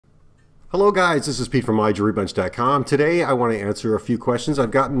Hello guys, this is Pete from myjewelrybench.com. Today I want to answer a few questions.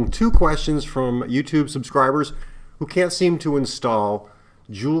 I've gotten 2 questions from YouTube subscribers who can't seem to install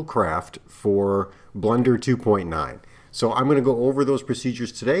Jewelcraft for Blender 2.9. So I'm going to go over those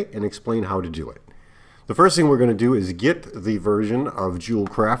procedures today and explain how to do it. The first thing we're going to do is get the version of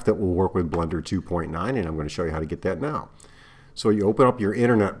Jewelcraft that will work with Blender 2.9, and I'm going to show you how to get that now. So you open up your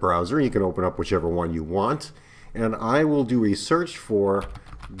internet browser. You can open up whichever one you want, and I will do a search for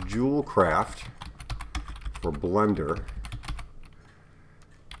Jewelcraft for Blender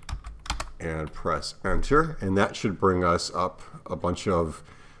and press enter, and that should bring us up a bunch of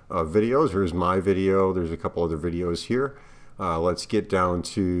videos. Here's my video. There's a couple other videos here. Let's get down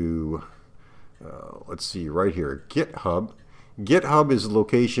to let's see right here, GitHub. GitHub is the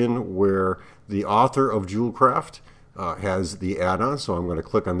location where the author of Jewelcraft has the add-on, so I'm going to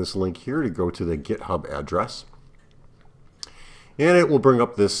click on this link here to go to the GitHub address. And it will bring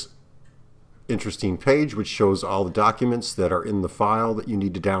up this interesting page which shows all the documents that are in the file that you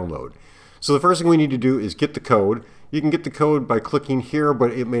need to download. So the first thing we need to do is get the code. You can get the code by clicking here,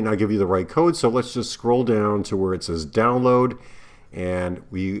 but it may not give you the right code. So let's just scroll down to where it says download, and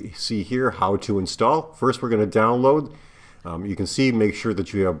we see here how to install. First we're going to download. You can see, make sure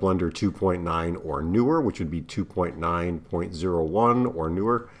that you have Blender 2.9 or newer, which would be 2.9.01 or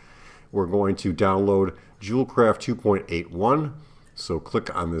newer. We're going to download Jewelcraft 2.81. So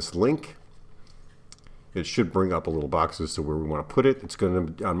click on this link. It should bring up a little box as to where we want to put it. It's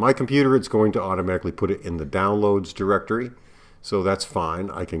going to, on my computer, it's going to automatically put it in the downloads directory. So that's fine.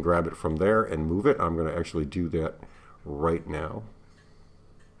 I can grab it from there and move it. I'm going to actually do that right now.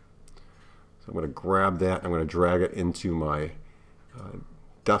 So I'm going to grab that. I'm going to drag it into my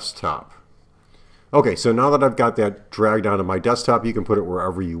desktop. Okay, so now that I've got that dragged onto my desktop, you can put it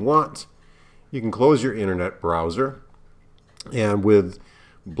wherever you want. You can close your internet browser, and with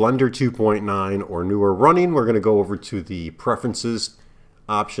Blender 2.9 or newer running, we're going to go over to the Preferences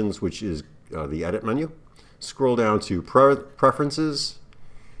options, which is the Edit menu. Scroll down to Preferences,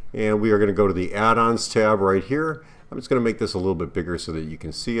 and we are going to go to the Add-ons tab right here. I'm just going to make this a little bit bigger so that you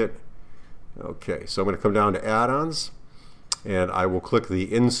can see it. Okay, so I'm going to come down to Add-ons, and I will click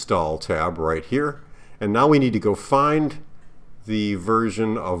the Install tab right here. And now we need to go find the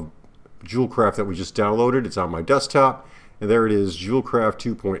version of Jewelcraft that we just downloaded. It's on my desktop, and there it is, Jewelcraft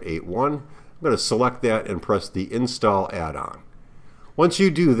 2.81. I'm going to select that and press the Install Add-on. Once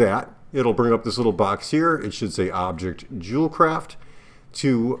you do that, it'll bring up this little box here. It should say Object Jewelcraft.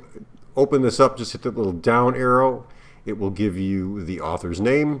 To open this up, just hit the little down arrow. It will give you the author's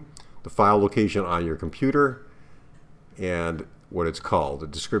name, the file location on your computer, and what it's called, the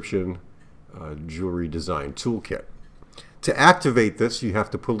description, Jewelry Design Toolkit. To activate this, you have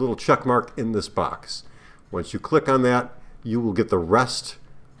to put a little check mark in this box. Once you click on that, you will get the rest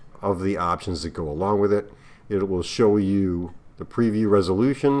of the options that go along with it. It will show you the preview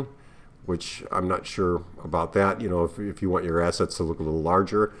resolution, which I'm not sure about that. You know, if you want your assets to look a little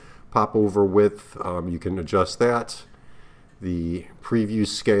larger, pop over width, you can adjust that. The preview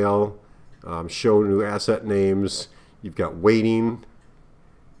scale, show new asset names. You've got weighting,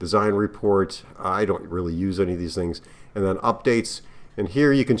 design report. I don't really use any of these things. And then updates. And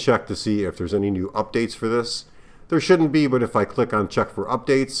here you can check to see if there's any new updates for this. There shouldn't be, but if I click on check for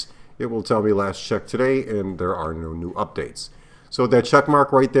updates, it will tell me last check today, and there are no new updates. So that check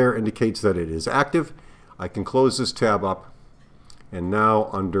mark right there indicates that it is active. I can close this tab up, and now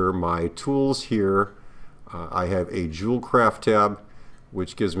under my tools here, I have a Jewelcraft tab,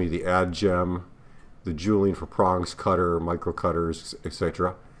 which gives me the add gem, the jeweling for prongs, cutter, micro cutters,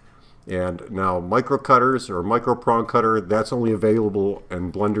 etc. And now micro cutters or micro prong cutter, that's only available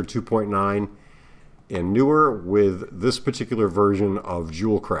in Blender 2.9 and newer with this particular version of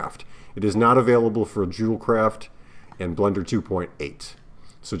Jewelcraft. It is not available for Jewelcraft and Blender 2.8.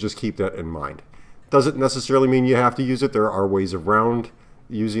 So just keep that in mind. Doesn't necessarily mean you have to use it. There are ways around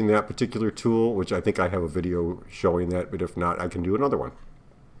using that particular tool, which I think I have a video showing that, but if not, I can do another one.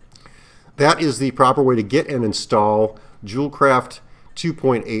 That is the proper way to get and install Jewelcraft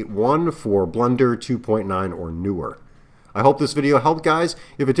 2.81 for Blender 2.9 or newer. I hope this video helped, guys.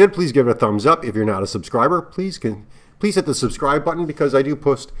 If it did, please give it a thumbs up. If you're not a subscriber, please hit the subscribe button, because I do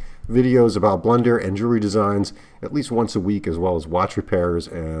post videos about Blender and jewelry designs at least once a week, as well as watch repairs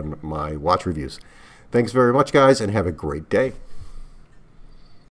and my watch reviews. Thanks very much, guys, and have a great day.